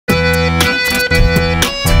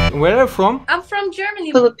Where are you from? I'm from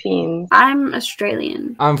Germany. Philippines. I'm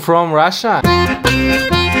Australian. I'm from Russia.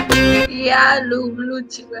 Я люблю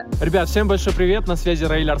тебя. Ребят, всем большой привет, на связи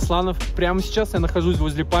Раиль Арсланов. Прямо сейчас я нахожусь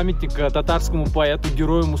возле памятника татарскому поэту,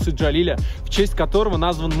 герою Мусы Джалиля, в честь которого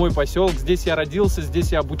назван мой поселок. Здесь я родился,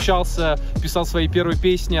 здесь я обучался, писал свои первые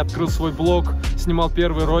песни, открыл свой блог, снимал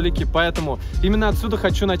первые ролики. Поэтому именно отсюда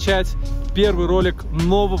хочу начать первый ролик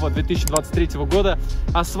нового 2023 года.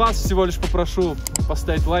 А с вас всего лишь попрошу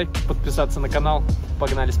поставить лайк, подписаться на канал.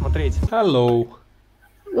 Погнали смотреть. Hello.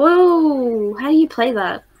 Whoa, how do you play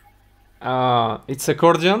that? It's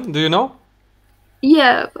accordion. Do you know?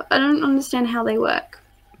 Yeah, but I don't understand how they work.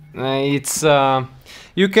 It's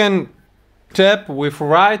you can tap with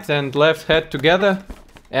right and left hand together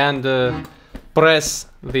and press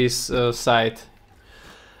this side.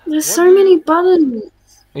 There's so many buttons.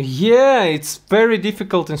 Yeah, it's very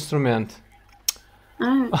difficult instrument.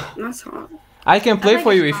 Oh, that's hard. I can play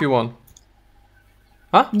for you if you want.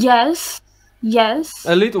 Huh? Yes. Yes.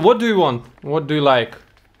 A little. What do you want? What do you like?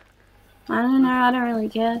 I don't know. I don't really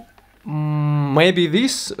care. Maybe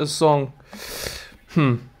this song.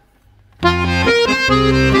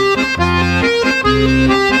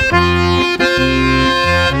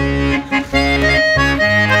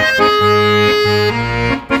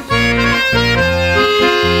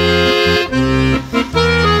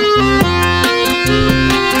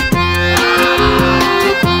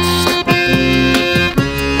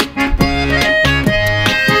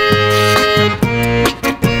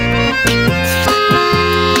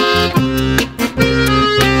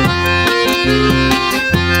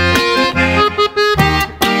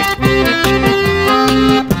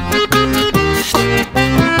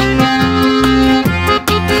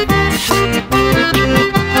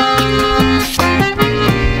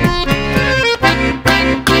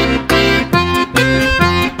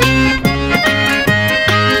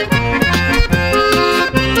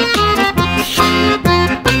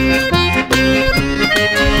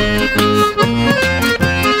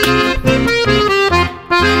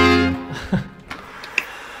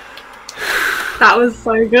 That was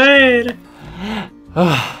so good.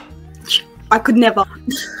 I could never.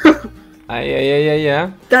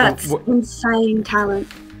 Yeah. That's insane talent.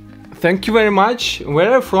 Thank you very much.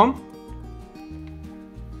 Where are you from?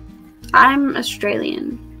 I'm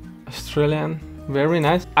Australian. Australian. Very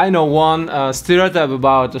nice. I know one stereotype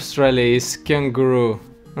about Australia is kangaroo.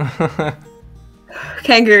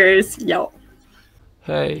 Kangaroos, yo.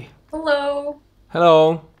 Hey. Hello.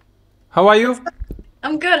 Hello. How are you?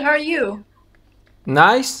 I'm good. How are you?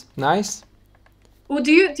 Nice, nice. Ooh,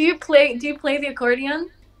 do you play the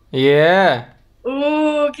accordion? Yeah.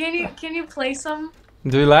 Ooh, can you play some?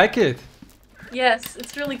 Do you like it? Yes,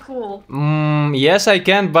 it's really cool. Yes, I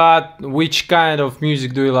can, but which kind of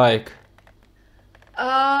music do you like?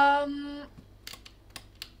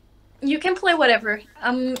 You can play whatever.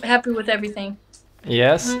 I'm happy with everything.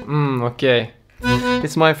 Yes? Okay.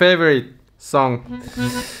 It's my favorite song.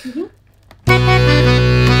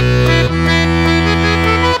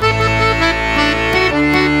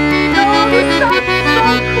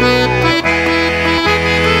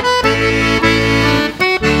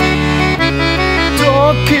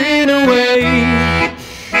 Talking away,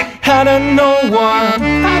 I don't know what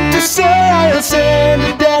to say. I'll send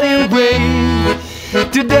it anyway.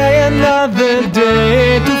 Today another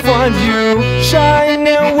day to find you shining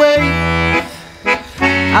away.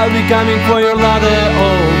 I'll be coming for your ladder.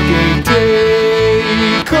 Okay,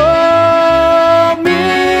 take on me,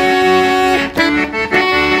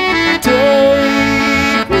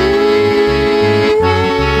 take me.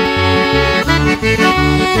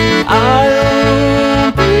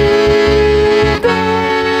 I'll be there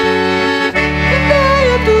the day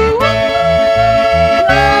I do.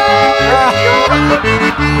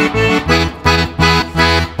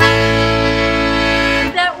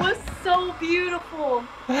 That was so beautiful.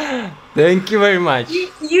 Thank you very much.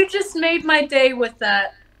 You just made my day with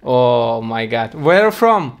that. Oh my god. Where are you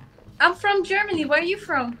from? I'm from Germany. Where are you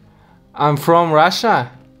from? I'm from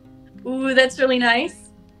Russia. Ooh, that's really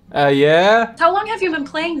nice. Yeah. How long have you been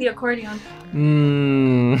playing the accordion?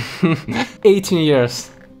 18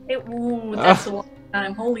 years. Ooh, that's a long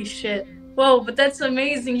time. Holy shit. Whoa, but that's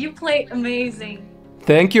amazing. You play amazing.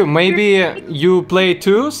 Thank you. Maybe you play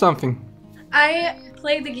too something? I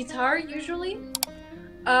play the guitar usually.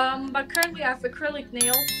 But currently I have acrylic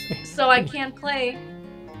nails, so I can't play.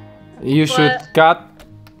 You should cut.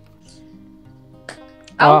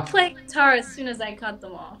 I'll play guitar as soon as I cut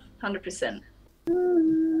them off. 100%.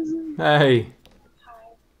 Hey.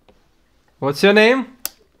 What's your name?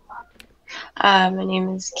 My name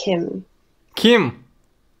is Kim. Kim.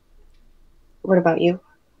 What about you?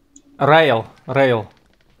 Rail. Rail.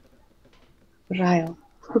 Rail.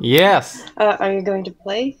 Yes. Are you going to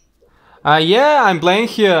play? Yeah, I'm playing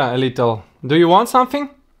here a little. Do you want something?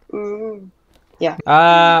 Yeah.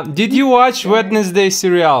 Did you watch Wednesday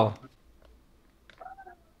serial?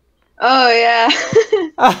 Oh yeah.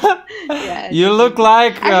 Yeah. You look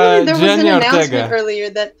like Actually, there was an Jenna announcement Ortega. earlier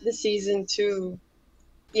that the season 2.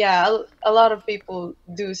 Yeah, a lot of people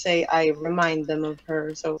do say I remind them of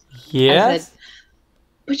her. So I Yes. said,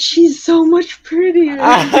 but she's so much prettier.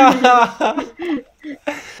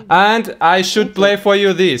 And I should play for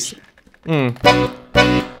you this.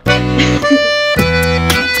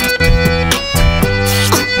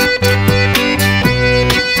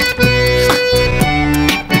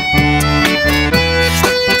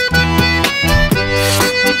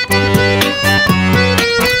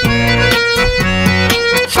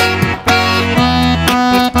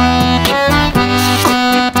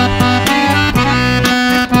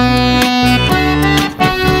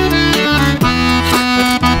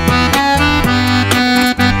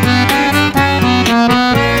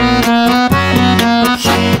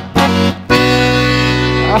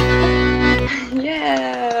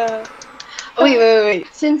 Yeah. Oh, wait.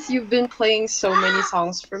 Since you've been playing so many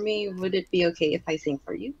songs for me, would it be okay if I sing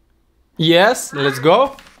for you? Yes, let's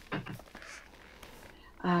go.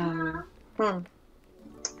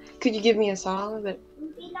 Could you give me a song that?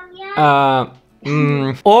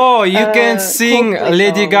 Oh, you can sing Coldplay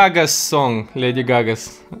Lady song. Gaga's song. Lady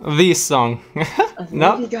Gaga's. This song.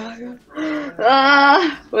 No? Lady Gaga.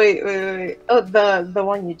 Wait. Oh, the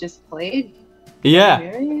one you just played. Yeah.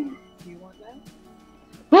 Mary? Do you want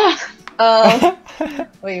that?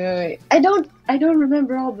 Wait. I don't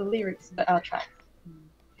remember all the lyrics, but I'll try.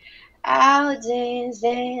 I'll dance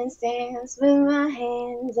with my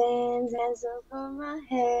hands over my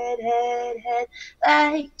head,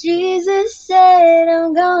 like Jesus said,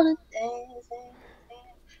 I'm gonna dance.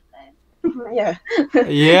 Yeah. I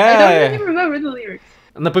Yeah. don't really remember the lyrics.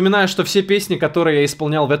 Напоминаю, что все песни, которые я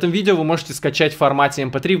исполнял в этом видео, вы можете скачать в формате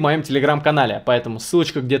MP3 в моем телеграм-канале. Поэтому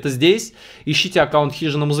ссылочка где-то здесь. Ищите аккаунт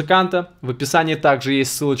Хижина Музыканта. В описании также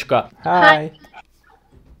есть ссылочка. Hi.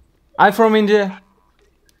 I'm from India.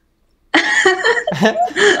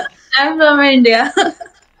 I'm from India.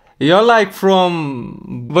 You're like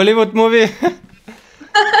from Bollywood movie?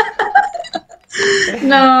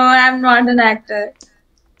 No, I'm not an actor.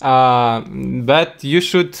 But you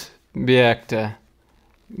should be actor.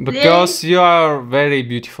 Because you are very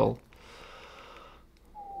beautiful.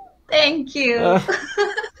 Thank you.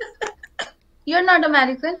 You're not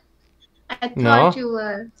American? I thought No. you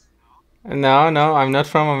were. No, I'm not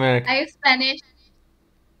from America. Are you Spanish?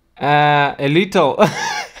 A little.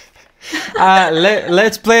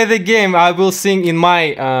 Let's play the game. I will sing in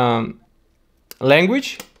my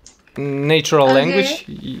language, natural Okay. language.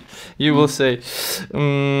 You will say,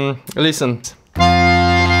 listen.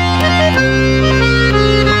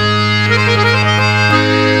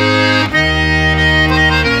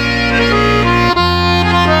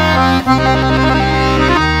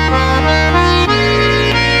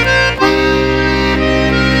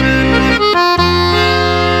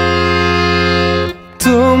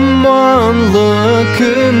 Dumanlı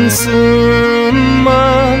kınsınman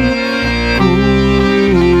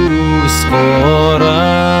Kuz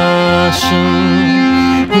koraşın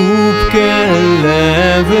Hupkelevin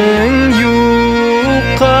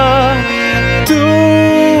yuqa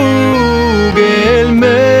Tugelme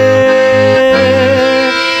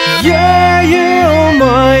Yayılmayşı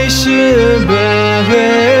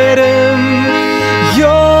beverim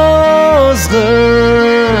Yazgın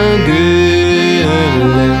gülüm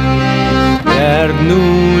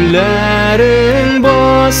Erdnülerin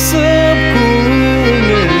basıp kumelle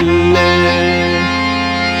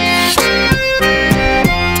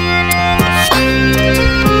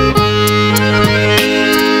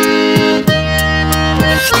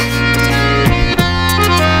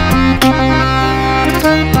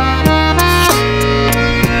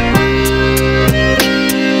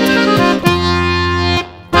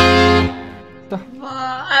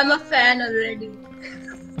Wow, I'm a fan already.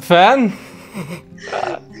 Fan?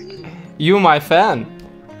 You my fan?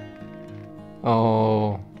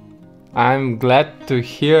 Oh, I'm glad to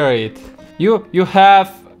hear it. You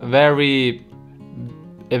have a very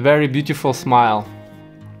beautiful smile.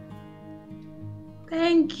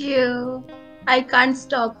 Thank you. I can't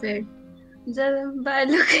stop it. Just by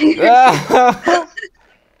looking at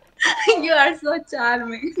you. You are so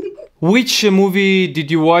charming. Which movie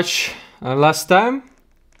did you watch last time?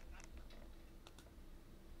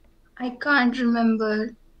 I can't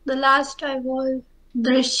remember. The last I was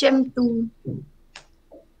Drishyam 2.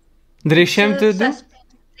 Drishyam The 2? suspense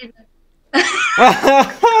thriller.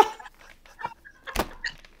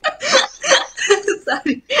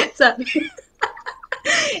 Sorry.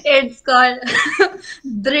 It's called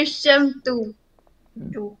Drishyam 2.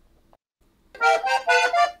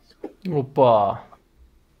 Опа.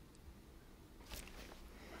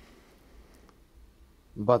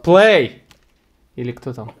 Play. Или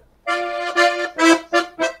кто там?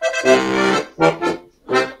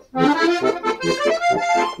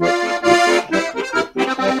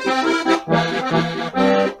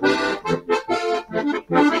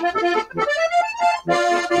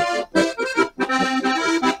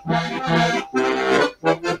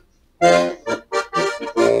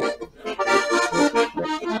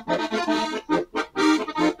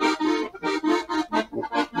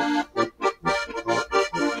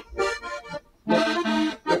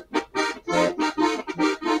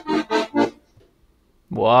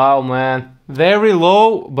 Wow, man. Very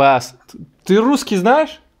low bass. Ты русский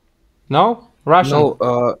знаешь? No? Russian?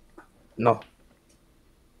 No.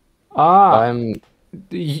 Ah. I'm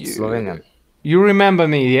Slovenian. You remember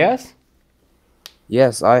me, yes?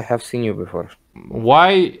 Yes, I have seen you before.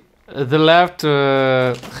 Why the left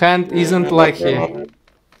hand isn't like here?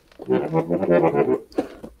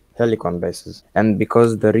 Helicon bases. And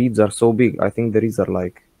because the reeds are so big, I think the reeds are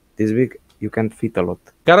like this big, you can fit a lot.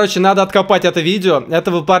 Короче, надо откопать это видео.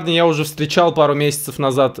 Этого парня я уже встречал пару месяцев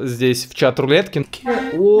назад здесь, в чат рулетке.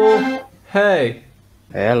 Oh, hey.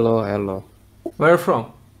 Hello. Where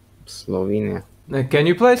from? Slovenia. Can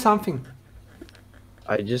you play something?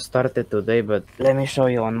 I just started today, but let me show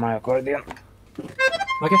you on my accordion.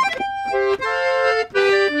 Okay.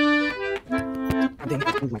 I didn't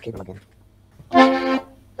put my cable again.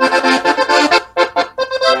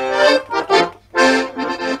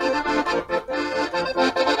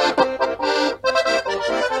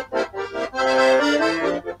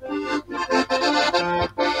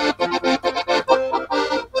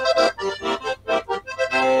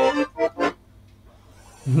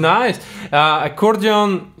 Nice.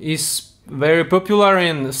 Accordion is very popular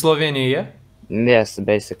in Slovenia, yeah? Yes,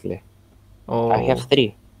 basically. Oh. I have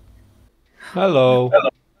 3. Hello.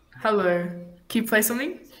 Hello. Can you play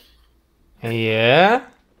something? Yeah?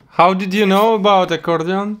 How did you know about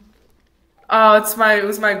accordion? Oh, it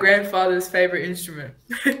was my grandfather's favorite instrument.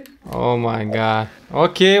 Oh my god.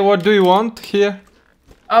 Okay, what do you want here?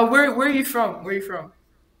 Where are you from? Where are you from?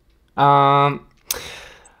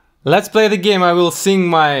 Let's play the game. I will sing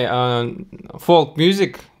my folk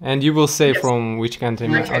music and you will say from which country,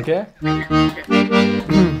 okay?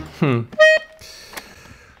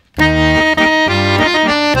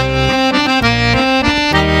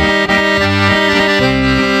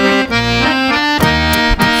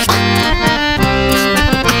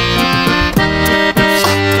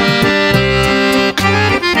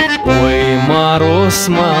 Ой, мороз,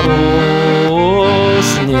 мороз,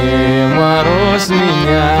 не морозь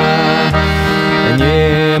меня,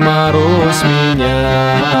 не морозь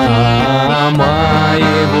меня,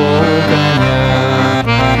 моего коня,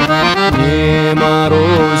 не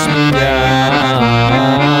морозь меня,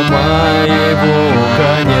 моего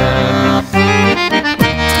коня.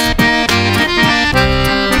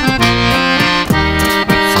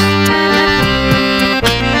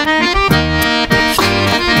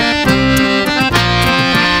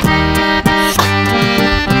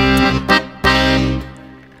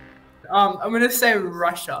 I'm gonna say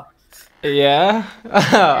Russia. Yeah?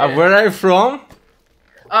 Where are you from?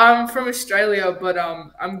 I'm from Australia, but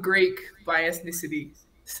I'm Greek by ethnicity,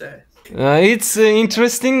 so. It's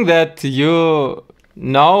interesting that you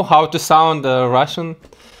know how to sound Russian.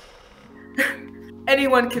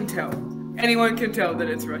 Anyone can tell. Anyone can tell that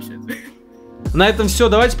it's Russian. На этом все.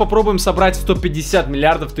 Давайте попробуем собрать 150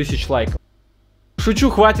 миллиардов тысяч лайков.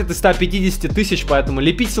 Шучу, хватит и 150 тысяч, поэтому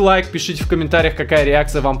лепите лайк, пишите в комментариях, какая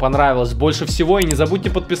реакция вам понравилась больше всего. И не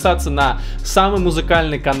забудьте подписаться на самый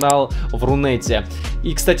музыкальный канал в Рунете.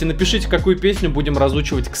 И, кстати, напишите, какую песню будем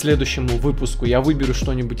разучивать к следующему выпуску. Я выберу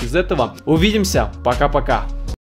что-нибудь из этого. Увидимся. Пока-пока.